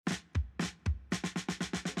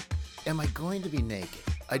am I going to be naked?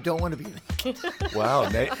 I don't want to be naked. Wow,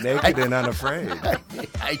 naked and unafraid.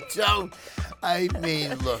 I don't. I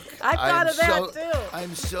mean, look. I thought of that too.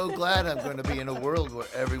 I'm so glad I'm going to be in a world where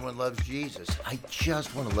everyone loves Jesus. I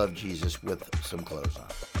just want to love Jesus with some clothes on.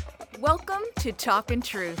 Welcome to Talkin'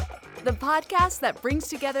 Truth, the podcast that brings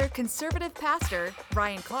together conservative pastor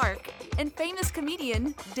Ryan Clark and famous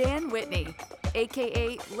comedian Dan Whitney,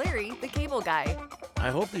 aka Larry the Cable Guy. I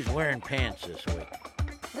hope he's wearing pants this week.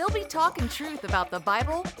 They'll be talking truth about the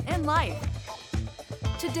Bible and life.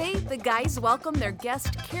 Today, the guys welcome their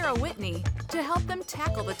guest Kara Whitney to help them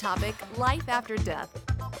tackle the topic life after death.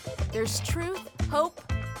 There's truth, hope,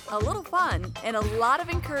 a little fun, and a lot of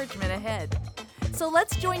encouragement ahead. So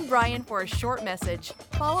let's join Brian for a short message,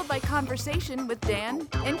 followed by conversation with Dan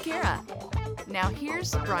and Kara. Now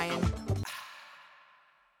here's Brian.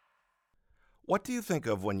 What do you think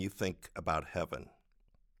of when you think about heaven?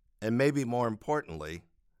 And maybe more importantly,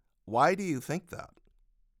 why do you think that?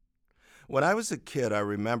 When I was a kid, I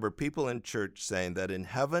remember people in church saying that in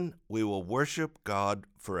heaven we will worship God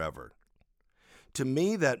forever. To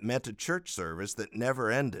me, that meant a church service that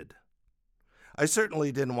never ended. I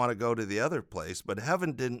certainly didn't want to go to the other place, but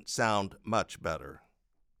heaven didn't sound much better.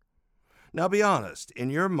 Now be honest, in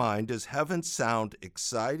your mind, does heaven sound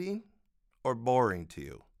exciting or boring to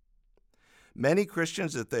you? Many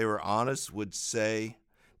Christians, if they were honest, would say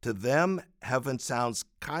to them, heaven sounds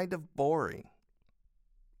kind of boring.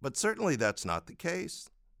 But certainly that's not the case.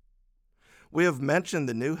 We have mentioned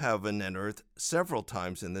the new heaven and earth several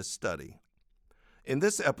times in this study. In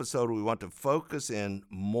this episode, we want to focus in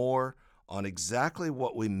more on exactly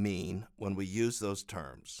what we mean when we use those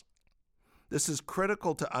terms. This is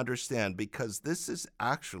critical to understand because this is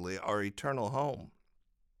actually our eternal home.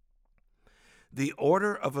 The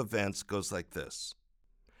order of events goes like this.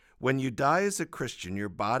 When you die as a Christian, your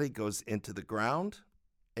body goes into the ground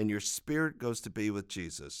and your spirit goes to be with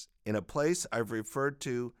Jesus in a place I've referred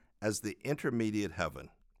to as the intermediate heaven.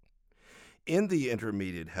 In the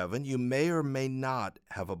intermediate heaven, you may or may not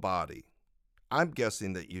have a body. I'm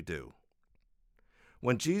guessing that you do.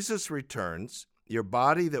 When Jesus returns, your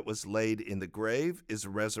body that was laid in the grave is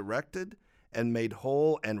resurrected and made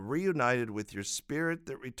whole and reunited with your spirit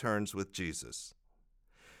that returns with Jesus.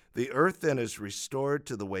 The earth then is restored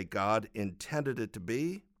to the way God intended it to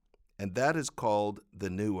be, and that is called the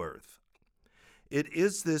new earth. It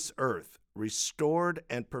is this earth, restored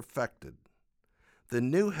and perfected. The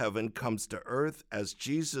new heaven comes to earth as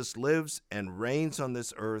Jesus lives and reigns on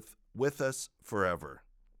this earth with us forever.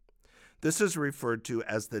 This is referred to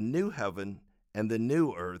as the new heaven and the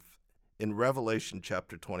new earth in Revelation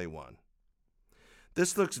chapter 21.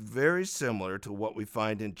 This looks very similar to what we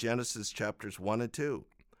find in Genesis chapters 1 and 2,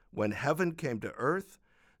 when heaven came to earth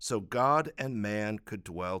so God and man could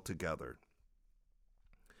dwell together.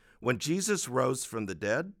 When Jesus rose from the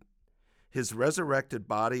dead, his resurrected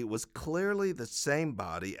body was clearly the same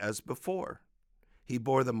body as before. He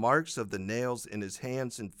bore the marks of the nails in his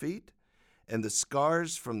hands and feet, and the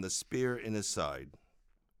scars from the spear in his side.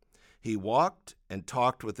 He walked and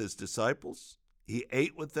talked with his disciples. He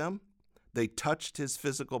ate with them. They touched his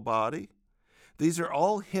physical body. These are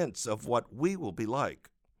all hints of what we will be like.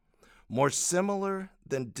 More similar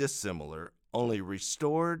than dissimilar, only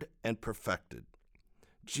restored and perfected.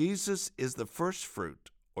 Jesus is the first fruit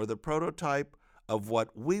or the prototype of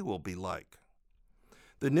what we will be like.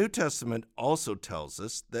 The New Testament also tells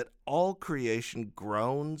us that all creation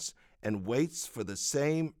groans and waits for the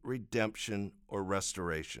same redemption or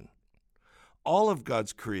restoration. All of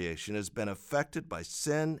God's creation has been affected by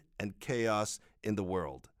sin and chaos in the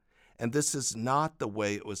world, and this is not the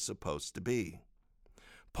way it was supposed to be.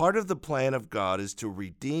 Part of the plan of God is to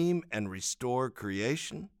redeem and restore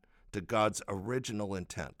creation to God's original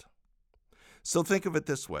intent. So think of it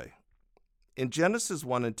this way. In Genesis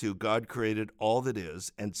 1 and 2, God created all that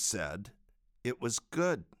is and said, "It was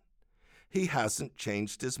good." He hasn't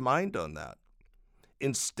changed his mind on that.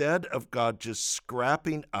 Instead of God just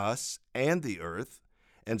scrapping us and the earth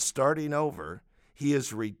and starting over, he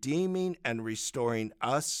is redeeming and restoring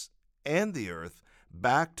us and the earth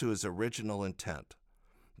back to his original intent.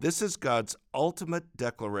 This is God's ultimate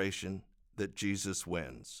declaration that Jesus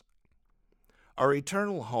wins. Our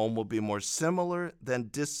eternal home will be more similar than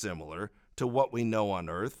dissimilar to what we know on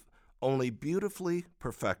earth, only beautifully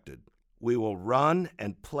perfected. We will run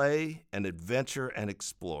and play and adventure and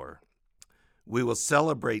explore. We will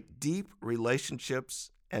celebrate deep relationships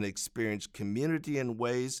and experience community in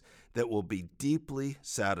ways that will be deeply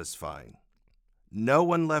satisfying. No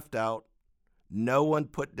one left out, no one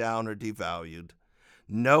put down or devalued,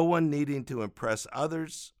 no one needing to impress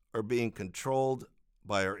others or being controlled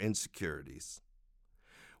by our insecurities.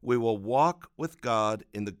 We will walk with God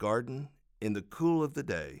in the garden in the cool of the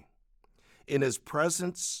day. In His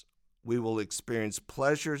presence, we will experience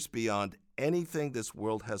pleasures beyond anything this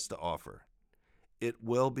world has to offer. It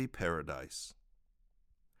will be paradise.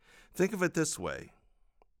 Think of it this way.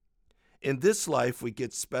 In this life, we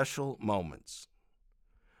get special moments.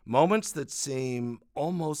 Moments that seem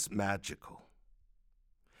almost magical.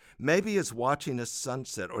 Maybe it's watching a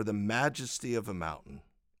sunset or the majesty of a mountain.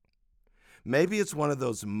 Maybe it's one of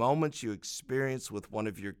those moments you experience with one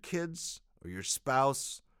of your kids or your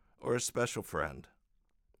spouse or a special friend.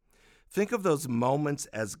 Think of those moments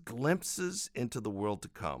as glimpses into the world to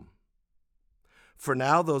come. For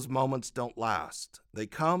now, those moments don't last. They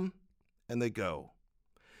come and they go.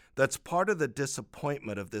 That's part of the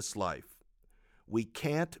disappointment of this life. We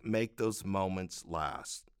can't make those moments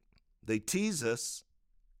last. They tease us,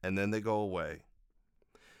 and then they go away.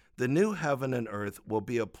 The new heaven and earth will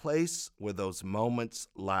be a place where those moments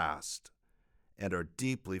last and are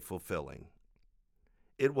deeply fulfilling.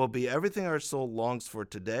 It will be everything our soul longs for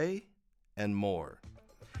today and more.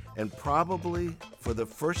 And probably for the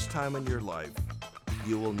first time in your life,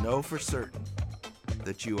 you will know for certain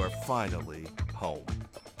that you are finally home.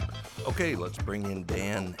 Okay, let's bring in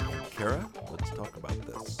Dan and Kara. Let's talk about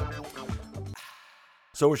this.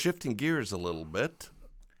 So we're shifting gears a little bit.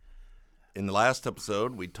 In the last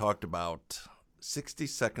episode, we talked about 60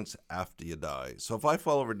 seconds after you die. So if I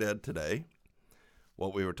fall over dead today,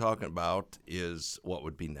 what we were talking about is what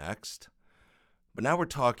would be next. But now we're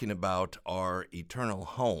talking about our eternal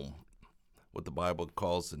home, what the Bible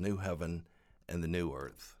calls the new heaven and the new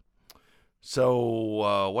earth.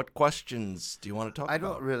 So what questions do you want to talk about? I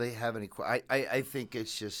don't really have any. I think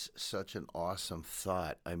it's just such an awesome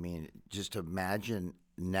thought. I mean, just imagine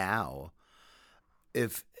now an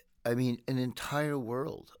entire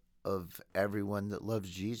world of everyone that loves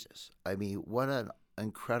Jesus. I mean, what an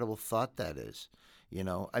incredible thought that is.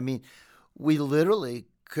 We literally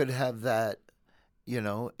could have that,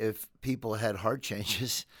 if people had heart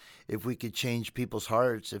changes, if we could change people's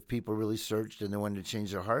hearts, if people really searched and they wanted to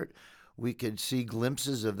change their heart, we could see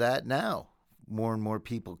glimpses of that now. More and more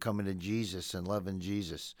people coming to Jesus and loving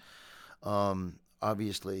Jesus.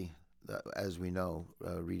 Obviously, as we know,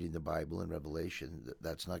 reading the Bible and Revelation,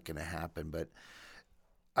 that's not going to happen. But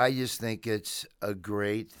I just think it's a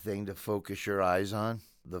great thing to focus your eyes on.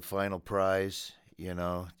 The final prize,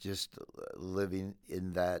 just living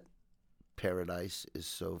in that paradise is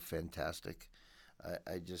so fantastic.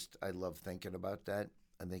 I love thinking about that.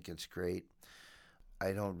 I think it's great.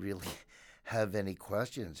 I don't really have any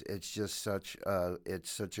questions. It's just such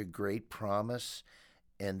a great promise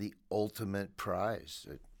and the ultimate prize.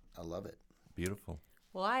 I love it. Beautiful.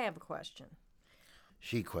 Well, I have a question.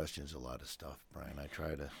 She questions a lot of stuff, Brian. I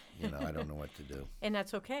try to, I don't know what to do. And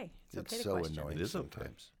that's okay. It's okay to so question. annoying It is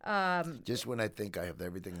sometimes. Just when I think I have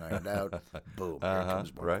everything ironed out, boom, here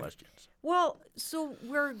comes more questions. Well, so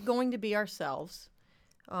we're going to be ourselves.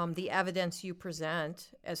 The evidence you present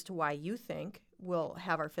as to why you think we'll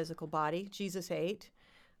have our physical body. Jesus ate,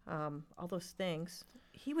 all those things.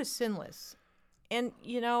 He was sinless. And,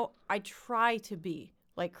 I try to be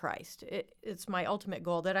like Christ. It's my ultimate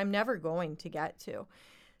goal that I'm never going to get to.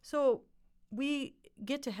 So we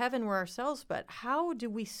get to heaven, we're ourselves, but how do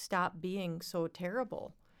we stop being so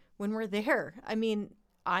terrible when we're there? I mean,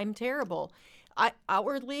 I'm terrible.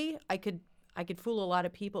 Outwardly, I could fool a lot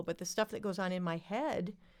of people, but the stuff that goes on in my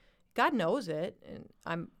head, God knows it, and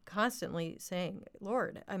I'm constantly saying,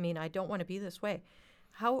 Lord, I don't want to be this way.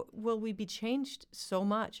 How will we be changed so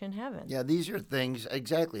much in heaven? Yeah, these are things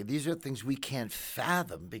we can't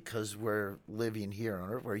fathom because we're living here on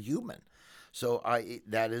earth. We're human. So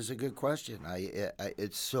that is a good question.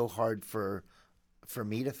 It's so hard for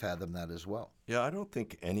me to fathom that as well. Yeah, I don't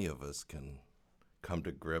think any of us can come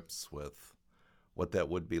to grips with what that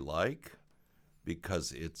would be like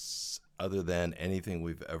because it's other than anything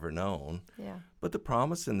we've ever known. Yeah. But the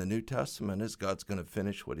promise in the New Testament is God's going to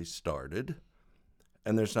finish what He started,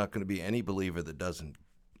 and there's not going to be any believer that doesn't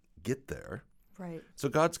get there. Right. So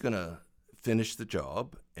God's going to finish the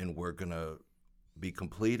job, and we're going to be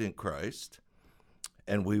complete in Christ,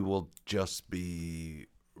 and we will just be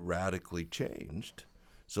radically changed.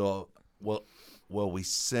 So, will we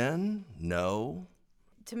sin? No.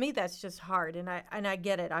 To me, that's just hard, and I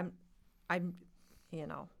get it. I'm,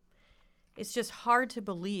 it's just hard to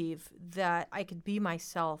believe that I could be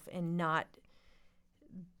myself and not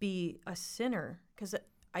be a sinner, because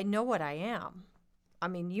I know what I am. I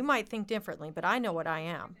mean, you might think differently, but I know what I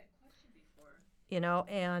am.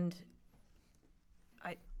 And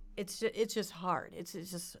it's just hard.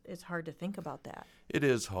 It's hard to think about that. It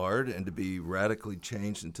is hard, and to be radically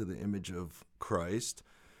changed into the image of Christ.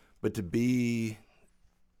 But to be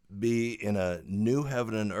in a new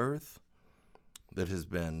heaven and earth that has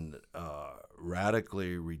been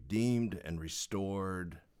radically redeemed and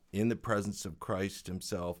restored in the presence of Christ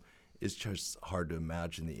himself, it's just hard to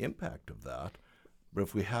imagine the impact of that. But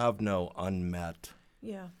if we have no unmet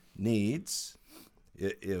needs,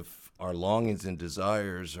 if our longings and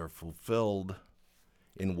desires are fulfilled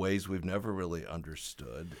in ways we've never really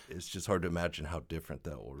understood, it's just hard to imagine how different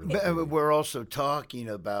that will really But be. we're also talking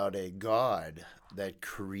about a God that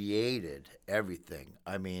created everything.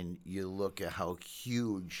 I mean, you look at how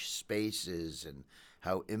huge space is and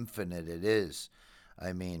how infinite it is.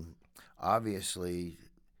 I mean, obviously,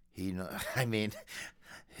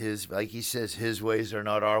 like he says, his ways are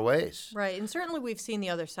not our ways. Right, and certainly we've seen the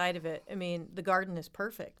other side of it. I mean, the garden is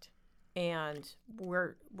perfect, and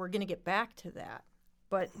we're going to get back to that.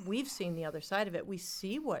 But we've seen the other side of it. We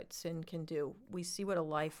see what sin can do. We see what a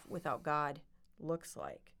life without God looks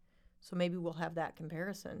like. So maybe we'll have that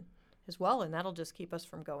comparison as well, and that'll just keep us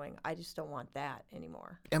from going, I just don't want that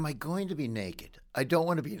anymore. Am I going to be naked? I don't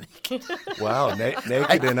want to be naked. Wow,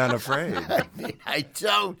 naked and unafraid. I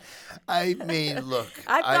don't. I mean, look.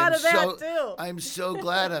 I thought of that, too. I'm so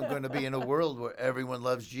glad I'm going to be in a world where everyone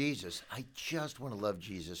loves Jesus. I just want to love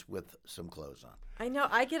Jesus with some clothes on. I know.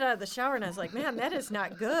 I get out of the shower and I was like, man, that is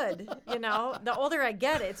not good. You know, the older I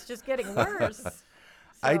get, it's just getting worse.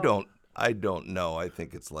 I don't know. I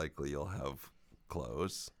think it's likely you'll have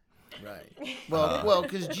clothes. Right. Well,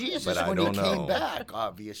 because Jesus, but I when he don't came know. back,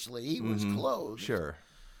 obviously, he was clothed. Sure.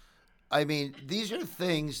 I mean, these are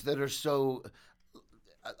things that are so.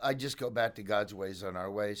 I just go back to God's ways on our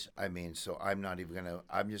ways. I mean, so I'm not even gonna.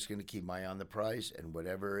 I'm just gonna keep my eye on the prize, and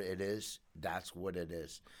whatever it is, that's what it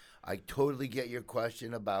is. I totally get your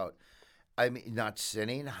question about. I mean, not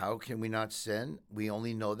sinning. How can we not sin? We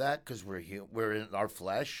only know that because we're in our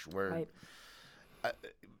flesh. Right.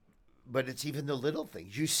 But it's even the little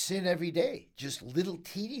things. You sin every day, just little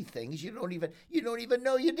teeny things. You don't even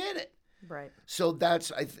know you did it. Right. So that's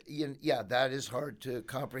that is hard to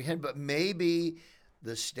comprehend. But maybe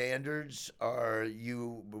the standards are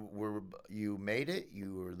you made it.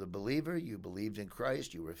 You were the believer. You believed in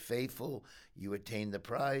Christ. You were faithful. You attained the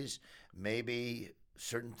prize. Maybe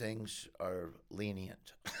certain things are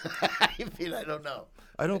lenient. I mean, I don't know.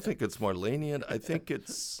 I don't think it's more lenient. I think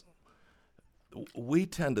it's. We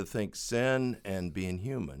tend to think sin and being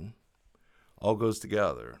human all goes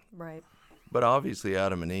together. Right. But obviously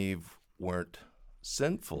Adam and Eve weren't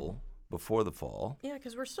sinful before the fall. Yeah,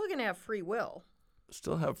 because we're still going to have free will.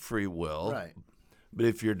 Still have free will. Right. But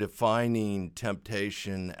if you're defining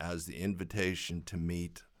temptation as the invitation to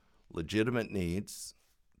meet legitimate needs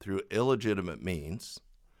through illegitimate means,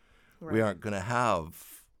 we aren't going to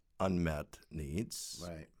have unmet needs.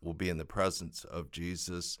 Right. We'll be in the presence of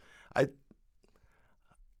Jesus.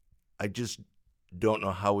 I just don't know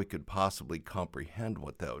how we could possibly comprehend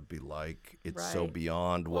what that would be like. It's so Right.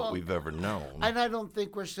 beyond what we've ever known. And I don't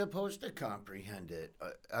think we're supposed to comprehend it.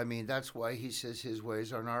 I mean, that's why he says his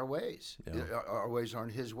ways aren't our ways. Yeah. Our ways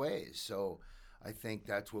aren't his ways. So I think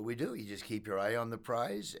that's what we do. You just keep your eye on the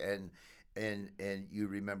prize, and you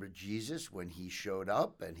remember Jesus when he showed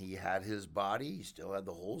up and he had his body. He still had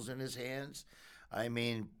the holes in his hands. I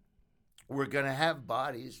mean, we're going to have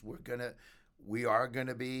bodies. We are going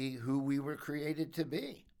to be who we were created to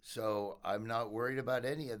be. So I'm not worried about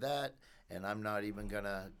any of that, and I'm not even going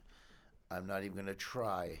to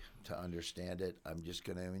try to understand it. I'm just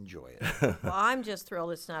going to enjoy it. Well, I'm just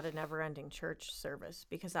thrilled it's not a never-ending church service,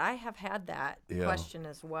 because I have had that question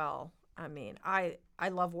as well. I mean, I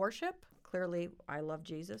love worship. Clearly, I love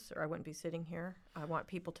Jesus, or I wouldn't be sitting here. I want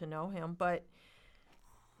people to know him, but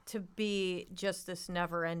to be just this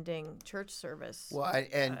never-ending church service,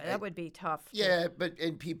 that would be tough. Yeah,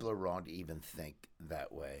 and people are wrong to even think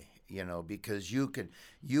that way, because you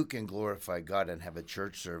can glorify God and have a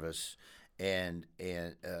church service and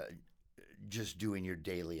just doing your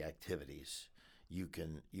daily activities. You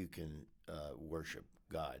can worship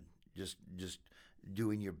God, just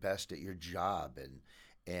doing your best at your job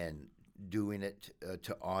and doing it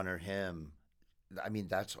to honor him. I mean,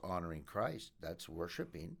 that's honoring Christ. That's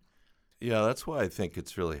worshiping. Yeah, that's why I think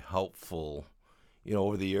it's really helpful.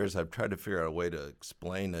 Over the years, I've tried to figure out a way to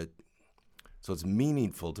explain it so it's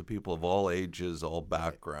meaningful to people of all ages, all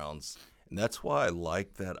backgrounds. And that's why I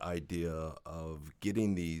like that idea of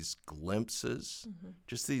getting these glimpses,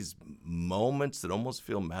 just these moments that almost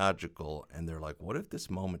feel magical. And they're like, what if this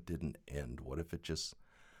moment didn't end? What if it just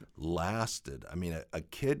lasted? I mean, a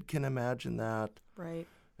kid can imagine that. Right.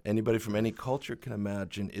 Anybody from any culture can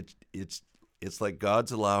imagine. It's like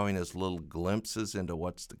God's allowing us little glimpses into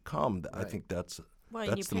what's to come. Right. I think that's Well,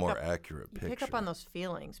 and That's the more accurate you picture. pick up on those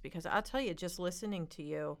feelings, because I'll tell you, just listening to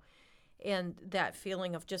you and that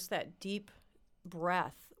feeling of just that deep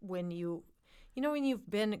breath when when you've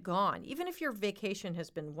been gone, even if your vacation has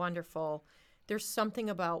been wonderful, there's something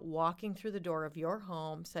about walking through the door of your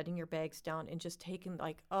home, setting your bags down, and just taking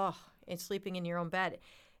and sleeping in your own bed.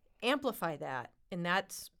 Amplify that. And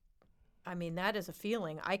that is a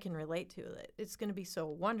feeling I can relate to. It's going to be so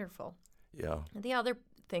wonderful. Yeah. And the other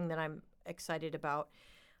thing that I'm excited about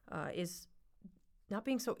is not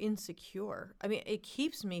being so insecure. I mean, it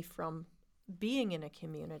keeps me from being in a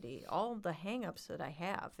community, all the hang-ups that I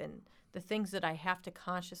have and the things that I have to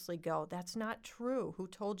consciously go, that's not true. Who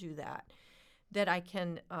told you that? That I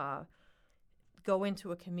can go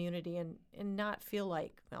into a community and not feel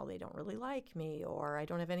like, well, they don't really like me or I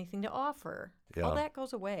don't have anything to offer. Yeah. All that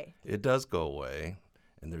goes away. It does go away,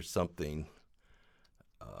 and there's something,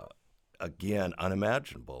 again,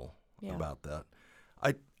 unimaginable Yeah. about that.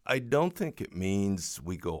 I don't think it means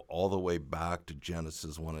we go all the way back to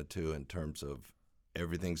Genesis 1 and 2 in terms of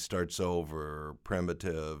everything starts over,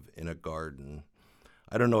 primitive, in a garden.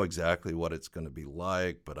 I don't know exactly what it's going to be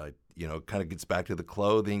like, but it kind of gets back to the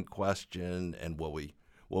clothing question, and will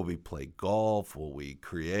we play golf? Will we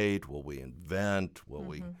create? Will we invent? Will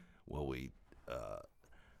we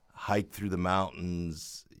hike through the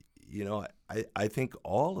mountains? I think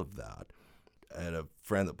all of that. I had a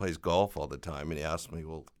friend that plays golf all the time, and he asked me,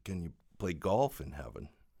 well, can you play golf in heaven?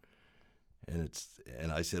 And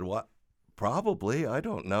I said, what? Probably, I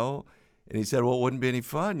don't know. And he said, well, it wouldn't be any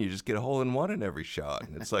fun. You just get a hole in one in every shot.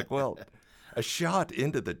 And it's like, well, a shot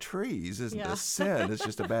into the trees isn't a sin. It's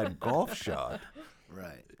just a bad golf shot.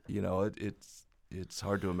 Right. It's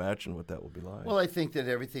hard to imagine what that will be like. Well, I think that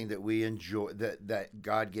everything that we enjoy, that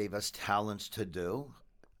God gave us talents to do,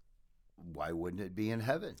 why wouldn't it be in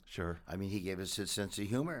heaven? Sure. I mean, he gave us a sense of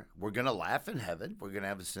humor. We're going to laugh in heaven. We're going to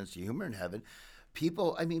have a sense of humor in heaven.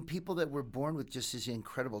 People that were born with just these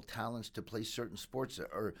incredible talents to play certain sports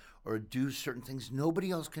or do certain things,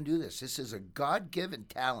 nobody else can do this. This is a God-given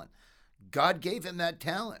talent. God gave him that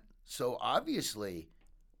talent. So obviously,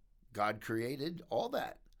 God created all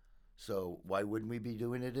that. So why wouldn't we be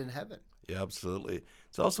doing it in heaven? Yeah, absolutely.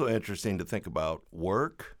 It's also interesting to think about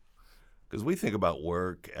work, because we think about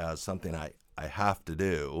work as something I have to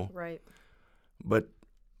do. Right. But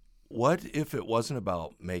what if it wasn't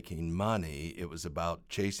about making money? It was about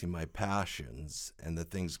chasing my passions and the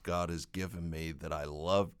things God has given me that I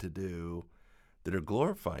love to do that are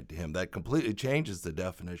glorifying to him. That completely changes the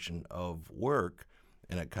definition of work,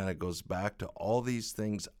 and it kind of goes back to all these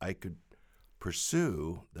things I could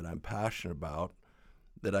pursue that I'm passionate about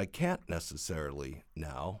that I can't necessarily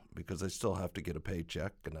now because I still have to get a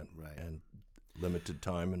paycheck and limited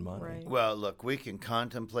time and money. Right. Well, look, we can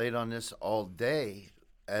contemplate on this all day.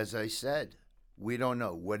 As I said, we don't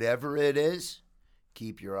know. Whatever it is,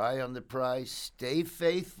 keep your eye on the prize, stay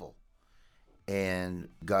faithful, and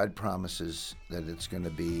God promises that it's going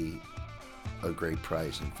to be a great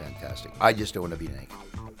prize and fantastic. I just don't want to be naked.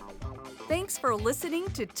 Thanks for listening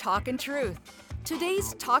to Talkin' Truth.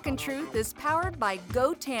 Today's Talkin' Truth is powered by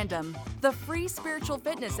Go Tandem, the free spiritual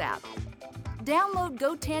fitness app. Download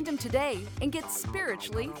Go Tandem today and get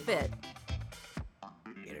spiritually fit.